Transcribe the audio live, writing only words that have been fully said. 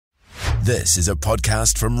This is a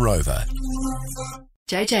podcast from Rover.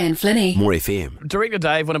 JJ and Flinny. More FM. Director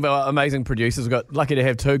Dave, one of our amazing producers. We've got lucky to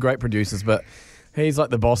have two great producers, but he's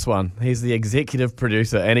like the boss one. He's the executive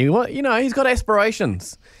producer, and he's got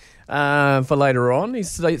aspirations for later on.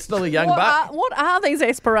 He's still a young buck. What are these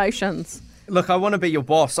aspirations? Look, I want to be your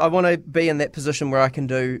boss. I want to be in that position where I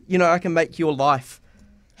can I can make your life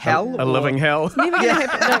hell. A living hell. Never going to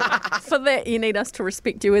happen. No, for that, you need us to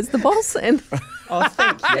respect you as the boss. And Oh,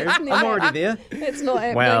 thank you. I'm already there. it's not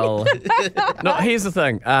happening. Well, no, here's the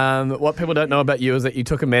thing. What people don't know about you is that you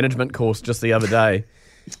took a management course just the other day,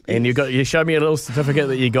 and you showed me a little certificate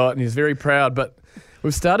that you got, and he's very proud. But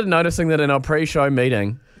we've started noticing that in our pre-show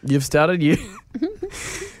meeting, Director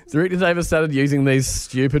Davis started using these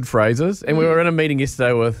stupid phrases, and we were in a meeting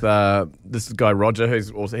yesterday with this guy Roger,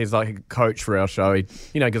 he's like a coach for our show.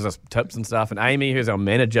 He gives us tips and stuff, and Amy, who's our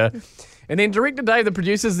manager, and then Director Dave, the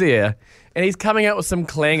producer's there, and he's coming out with some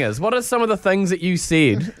clangers. What are some of the things that you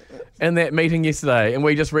said in that meeting yesterday? And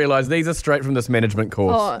we just realised these are straight from this management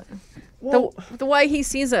course. The way he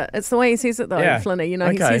says it, it's the way he says it though, Flinny.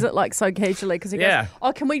 He says it like so casually because he goes,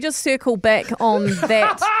 can we just circle back on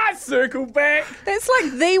that? Circle back. That's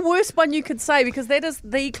like the worst one you could say because that is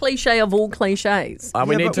the cliche of all cliches.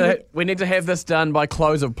 We need to have this done by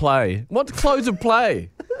close of play. What's close of play?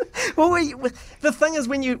 Well, the thing is,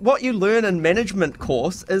 what you learn in management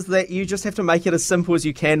course is that you just have to make it as simple as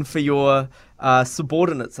you can for your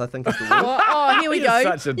subordinates, I think is the word. Here we go.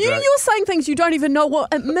 You're saying things you don't even know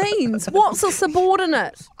what it means. What's a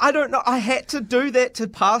subordinate? I don't know. I had to do that to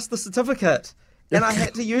pass the certificate, and I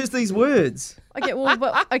had to use these words.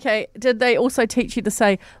 Okay, did they also teach you to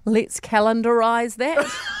say, let's calendarize that?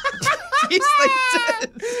 Yes, they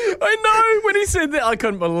did. I know. When he said that, I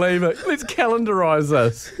couldn't believe it. Let's calendarize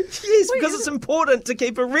this. Yes, because it's important to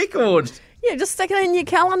keep a record. Yeah, just stick it in your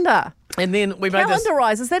calendar. And then we made this...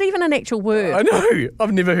 Calendarize, is that even an actual word? I know.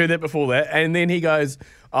 I've never heard that before that. And then he goes,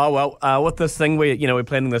 with this thing, we're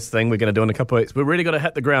planning this thing we're going to do in a couple of weeks. We've really got to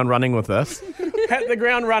hit the ground running with this. Hit the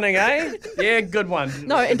ground running, eh? Yeah, good one.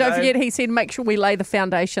 No, and don't forget, he said make sure we lay the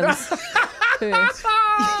foundations first.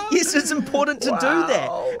 Yes, it's important to do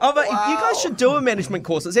that. But you guys should do a management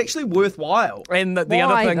course. It's actually worthwhile. And the Why,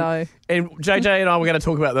 other thing, though? and JJ and I were going to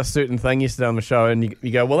talk about this certain thing yesterday on the show, and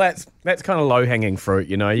you go, well, that's kind of low-hanging fruit,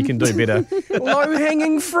 you can do better.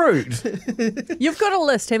 Low-hanging fruit. You've got a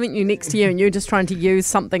list, haven't you, next to you, and you're just trying to use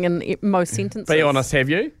something in most sentences. Be honest, have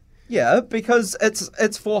you? Yeah, because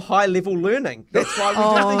it's for high-level learning. That's why we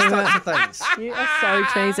do these types of things. You are so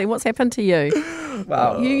cheesy. What's happened to you?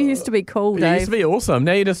 Wow. You used to be cool, Dave. You used to be awesome.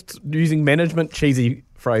 Now you're just using management cheesy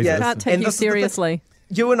phrases. Yeah. Can't take you seriously.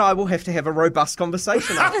 You and I will have to have a robust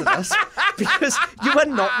conversation after this because you are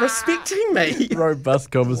not respecting me.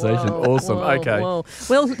 Robust conversation. Awesome. Okay. Whoa.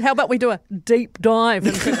 Well, how about we do a deep dive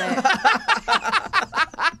into that?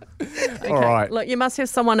 Okay. All right. Look, you must have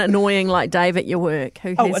someone annoying like Dave at your work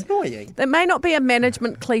who has... annoying? It may not be a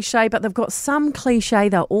management cliche, but they've got some cliche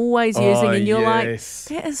they're always using, and you're like,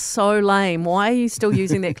 that is so lame. Why are you still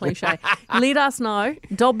using that cliche? Let us know.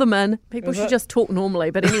 Dob them in. People should just talk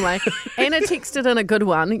normally. But anyway, Anna texted in a good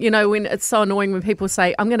one. When it's so annoying when people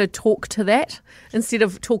say, I'm going to talk to that instead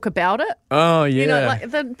of talk about it. Oh, yeah.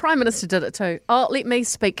 Like the Prime Minister did it too. Oh, let me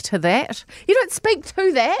speak to that. You don't speak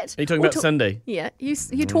to that. Are you talking about Cindy? Yeah, you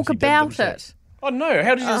talk about it. Oh, no,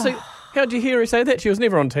 how did you hear her say that? She was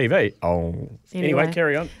never on TV. Oh, anyway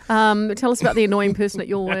carry on. Tell us about the annoying person at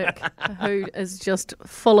your work who is just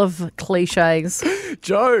full of cliches.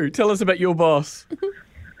 Joe, tell us about your boss.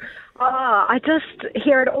 I just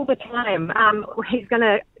hear it all the time. He's going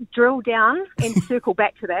to drill down and circle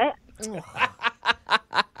back to that.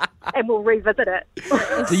 And we'll revisit it.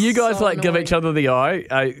 Do you guys give each other the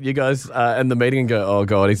eye? You guys in the meeting and go, oh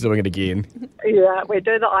God, he's doing it again. Yeah, we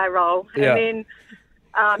do the eye roll. Yeah. And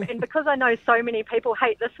then, and because I know so many people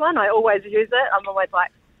hate this one, I always use it. I'm always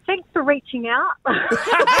like, thanks for reaching out.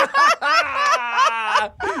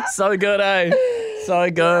 So good, eh?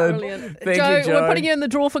 So good. Brilliant. Thank you, Joe. We're putting you in the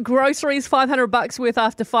draw for groceries, $500 worth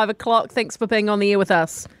after 5 o'clock. Thanks for being on the air with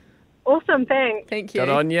us. Awesome, thanks. Thank you. Good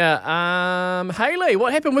on ya. Hayley,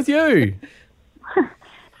 what happened with you?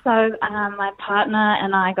 So my partner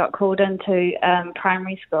and I got called into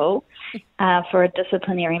primary school for a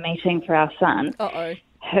disciplinary meeting for our son,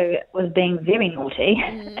 who was being very naughty.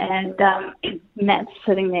 And Matt's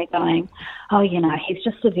sitting there going, oh, he's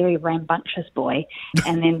just a very rambunctious boy.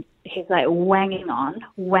 And then he's like wanging on.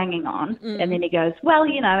 And then he goes, well,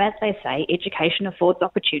 as they say, education affords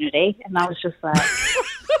opportunity. And I was just like,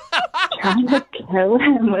 trying to kill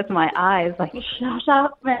him with my eyes, like, shut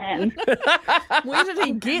up, man. Where did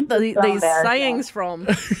he get these sayings from?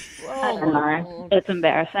 I don't know. It's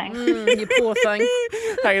embarrassing. You poor thing.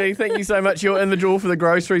 Hayley, thank you so much. You're in the draw for the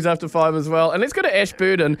groceries after 5 as well. And let's go to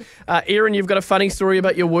Ashburton. Erin, you've got a funny story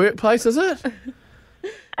about your workplace, is it?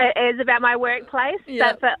 It is about my workplace,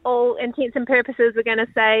 Yep. but for all intents and purposes, we're going to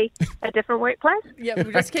say a different workplace. Yeah,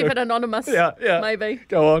 we'll just keep it anonymous. Yeah. Maybe.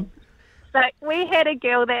 Go on. So we had a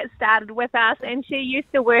girl that started with us, and she used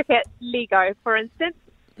to work at Lego, for instance.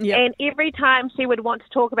 Yep. And every time she would want to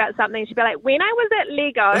talk about something, she'd be like, when I was at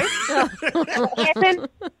Lego, it happened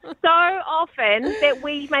so often that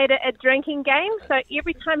we made it a drinking game. So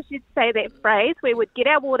every time she'd say that phrase, we would get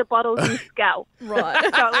our water bottles and scull. Right.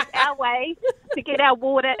 So it was our way to get our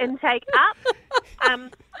water intake up.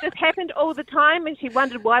 This happened all the time, and she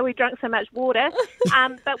wondered why we drank so much water.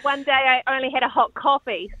 But one day I only had a hot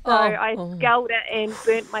coffee, so I sculled it and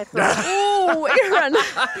burnt my throat. Oh, Erin,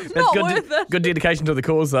 it's not worth it. Good dedication to the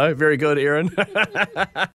cause, though. Very good, Erin.